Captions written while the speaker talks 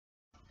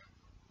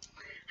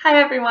Hi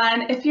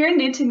everyone, if you're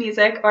new to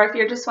music or if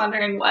you're just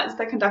wondering what's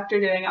the conductor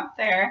doing up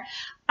there,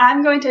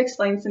 I'm going to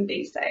explain some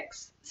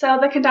basics. So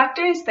the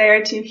conductor is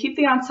there to keep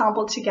the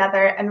ensemble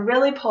together and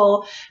really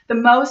pull the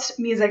most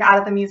music out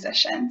of the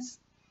musicians.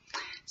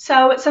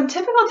 So some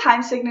typical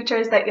time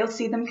signatures that you'll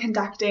see them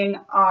conducting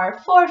are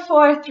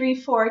 4/4,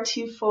 3/4,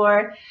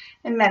 2/4,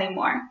 and many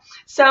more.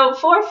 So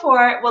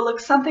 4/4 will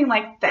look something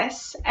like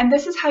this, and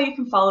this is how you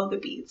can follow the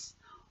beats.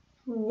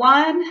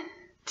 1,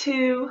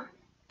 2,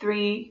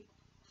 3,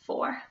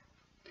 4.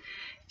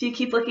 If you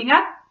keep looking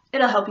up,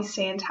 it'll help you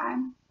stay in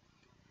time.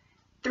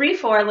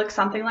 3/4 looks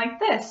something like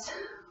this.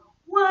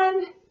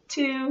 1,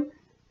 2,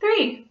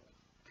 3.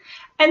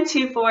 And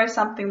 2/4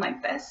 something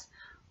like this.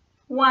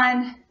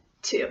 1,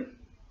 2.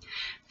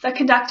 The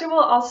conductor will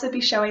also be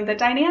showing the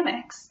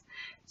dynamics.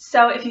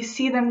 So if you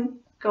see them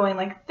going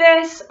like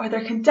this, or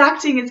their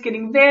conducting is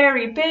getting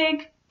very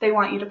big, they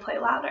want you to play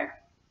louder.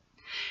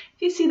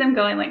 If you see them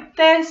going like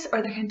this,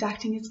 or their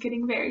conducting is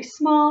getting very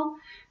small,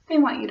 they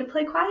want you to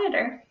play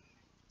quieter.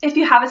 If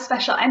you have a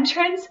special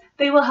entrance,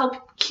 they will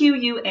help cue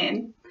you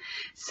in.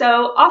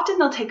 So often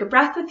they'll take a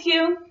breath with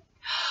you,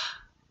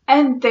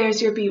 and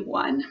there's your beat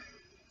 1.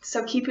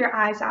 So keep your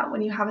eyes out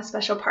when you have a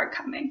special part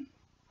coming.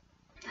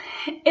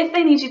 If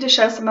they need you to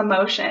show some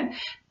emotion,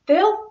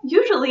 they'll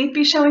usually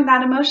be showing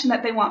that emotion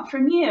that they want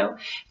from you.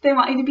 If they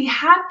want you to be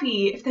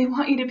happy, if they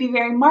want you to be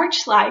very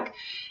march-like,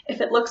 if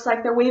it looks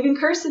like they're waving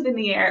cursive in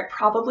the air, it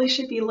probably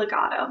should be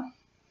legato.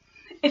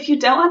 If you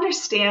don't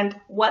understand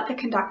what the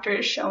conductor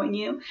is showing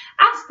you,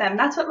 ask them.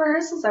 That's what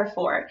rehearsals are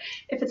for.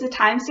 If it's a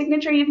time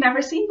signature you've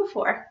never seen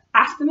before,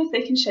 ask them if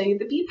they can show you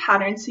the beat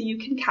pattern so you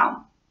can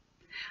count.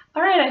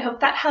 All right, I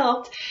hope that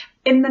helped.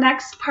 In the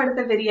next part of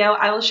the video,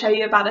 I will show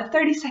you about a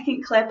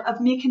 30-second clip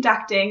of me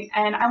conducting,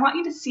 and I want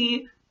you to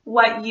see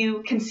what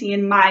you can see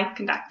in my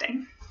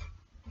conducting.